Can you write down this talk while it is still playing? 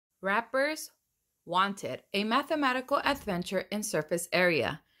Rappers Wanted, a mathematical adventure in surface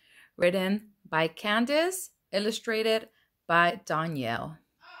area. Written by Candice, illustrated by Danielle.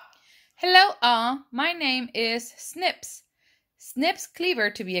 Hello all, my name is Snips. Snips Cleaver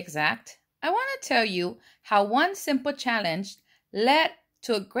to be exact. I want to tell you how one simple challenge led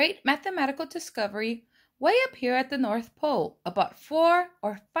to a great mathematical discovery way up here at the North Pole about 400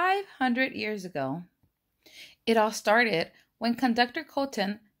 or 500 years ago. It all started when Conductor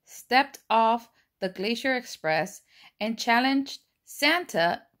Colton stepped off the Glacier Express and challenged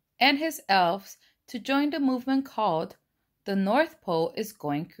Santa and his elves to join the movement called The North Pole is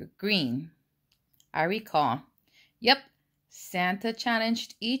Going Green. I recall. Yep, Santa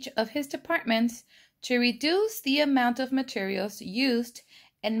challenged each of his departments to reduce the amount of materials used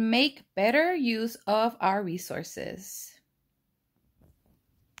and make better use of our resources.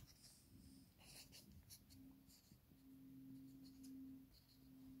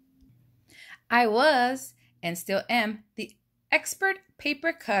 I was, and still am, the expert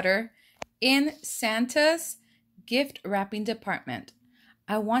paper cutter in Santa's gift wrapping department.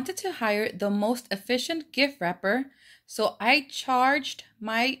 I wanted to hire the most efficient gift wrapper, so I charged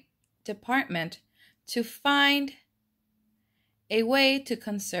my department to find a way to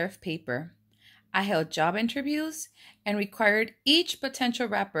conserve paper. I held job interviews and required each potential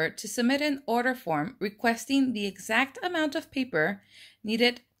wrapper to submit an order form requesting the exact amount of paper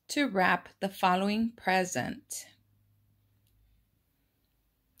needed to wrap the following present.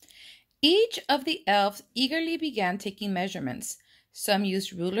 Each of the elves eagerly began taking measurements. Some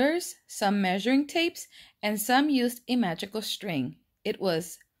used rulers, some measuring tapes, and some used a magical string. It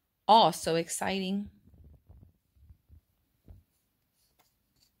was all so exciting.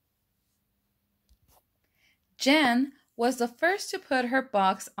 Jen was the first to put her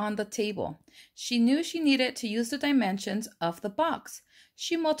box on the table. She knew she needed to use the dimensions of the box.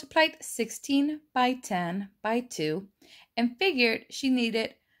 She multiplied 16 by 10 by 2 and figured she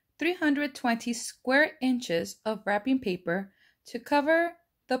needed 320 square inches of wrapping paper to cover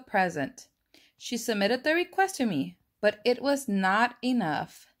the present. She submitted the request to me, but it was not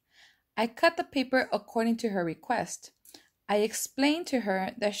enough. I cut the paper according to her request. I explained to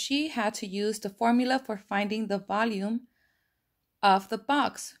her that she had to use the formula for finding the volume of the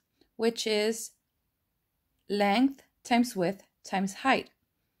box, which is length times width times height.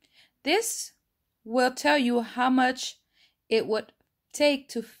 This will tell you how much it would take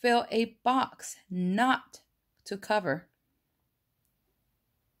to fill a box, not to cover,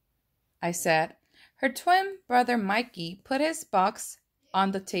 I said. Her twin brother Mikey put his box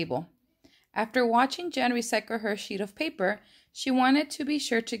on the table. After watching Jen recycle her sheet of paper, she wanted to be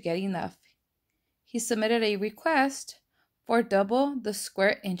sure to get enough. He submitted a request for double the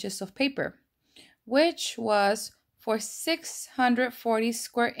square inches of paper, which was for 640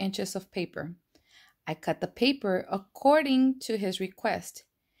 square inches of paper. I cut the paper according to his request.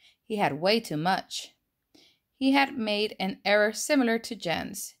 He had way too much. He had made an error similar to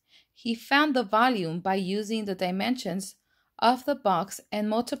Jen's. He found the volume by using the dimensions of the box and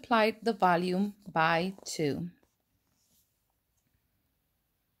multiplied the volume by 2.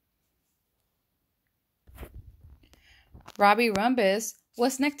 Robbie Rumbus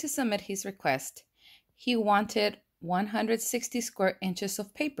was next to submit his request. He wanted 160 square inches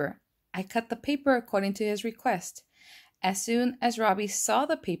of paper. I cut the paper according to his request. As soon as Robbie saw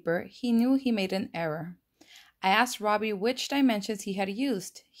the paper, he knew he made an error. I asked Robbie which dimensions he had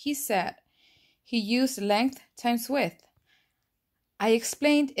used. He said he used length times width. I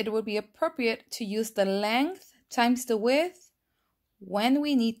explained it would be appropriate to use the length times the width when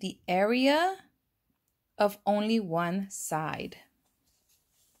we need the area of only one side.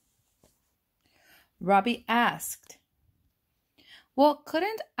 Robbie asked, well,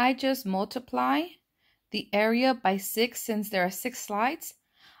 couldn't I just multiply the area by 6 since there are 6 slides?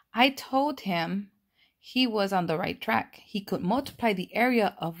 I told him he was on the right track. He could multiply the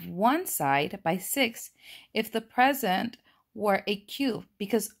area of one side by 6 if the present were a cube,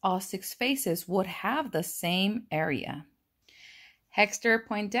 because all 6 faces would have the same area. Hexter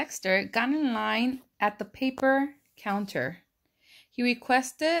Poindexter got in line at the paper counter. He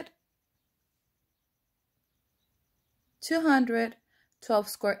requested 212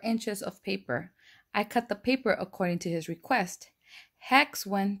 square inches of paper. I cut the paper according to his request. Hex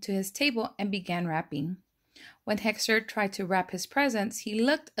went to his table and began wrapping. When Hexter tried to wrap his presents, he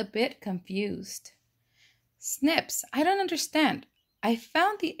looked a bit confused. Snips, I don't understand. I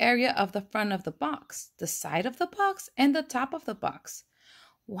found the area of the front of the box, the side of the box, and the top of the box.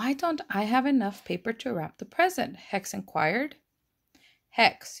 Why don't I have enough paper to wrap the present? Hex inquired.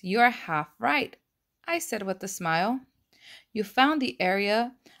 Hex, you are half right, I said with a smile. You found the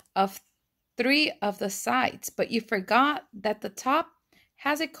area of 3 of the sides, but you forgot that the top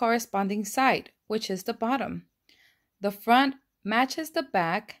has a corresponding side, which is the bottom. The front matches the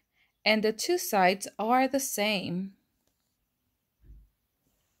back, and the 2 sides are the same.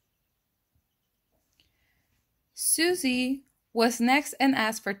 Susie was next and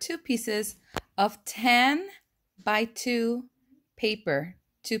asked for 2 pieces of 10 by 2 paper,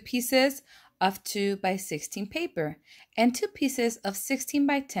 2 pieces of 2 by 16 paper, and 2 pieces of 16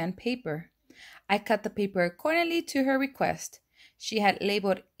 by 10 paper. I cut the paper accordingly to her request. She had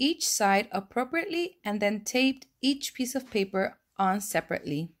labeled each side appropriately and then taped each piece of paper on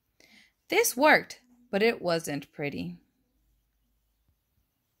separately. This worked, but it wasn't pretty.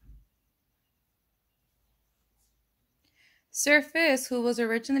 Sir Fizz, who was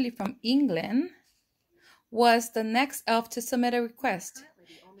originally from England, was the next elf to submit a request.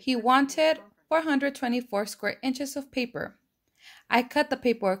 He wanted 424 square inches of paper. I cut the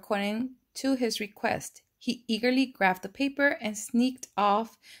paper according to his request. He eagerly grabbed the paper and sneaked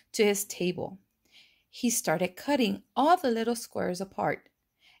off to his table. He started cutting all the little squares apart.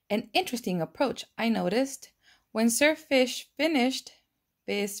 An interesting approach, I noticed. When Sir Fizz finished,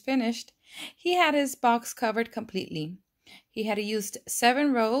 he had his box covered completely. He had used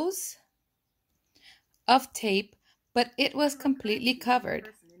 7 rows of tape, but it was completely covered.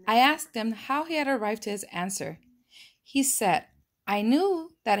 I asked him how he had arrived to his answer. He said, I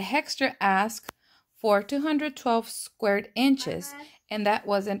knew that Hexter asked for 212 square inches, and that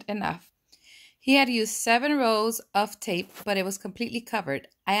wasn't enough. He had used 7 rows of tape, but it was completely covered.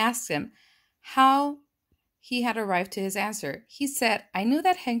 I asked him how he had arrived to his answer. He said, I knew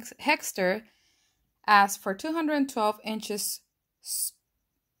that Hexter asked for 212 inches,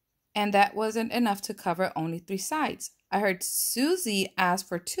 and that wasn't enough to cover only 3 sides. I heard Susie ask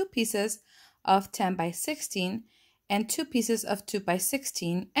for 2 pieces of 10 by 16 and 2 pieces of 2 by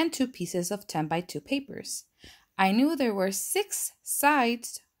 16 and 2 pieces of 10 by 2 papers. I knew there were 6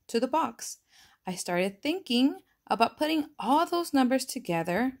 sides to the box. I started thinking about putting all those numbers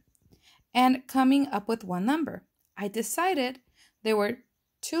together and coming up with one number. I decided there were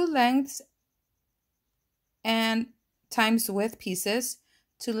 2 lengths and times width pieces,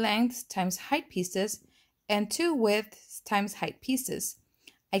 2 lengths times height pieces, and 2 widths times height pieces.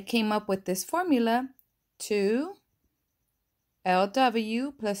 I came up with this formula: 2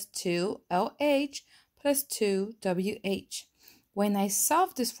 LW plus 2 LH plus 2 WH. When I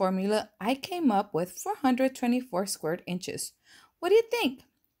solved this formula, I came up with 424 square inches. What do you think?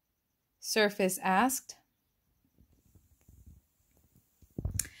 Sir Fizz asked.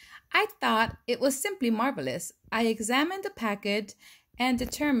 I thought it was simply marvelous. I examined the package and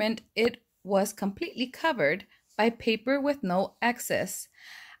determined it was completely covered by paper with no excess.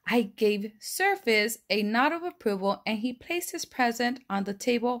 I gave Sir Fizz a nod of approval, and he placed his present on the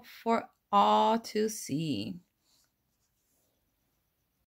table for all to see.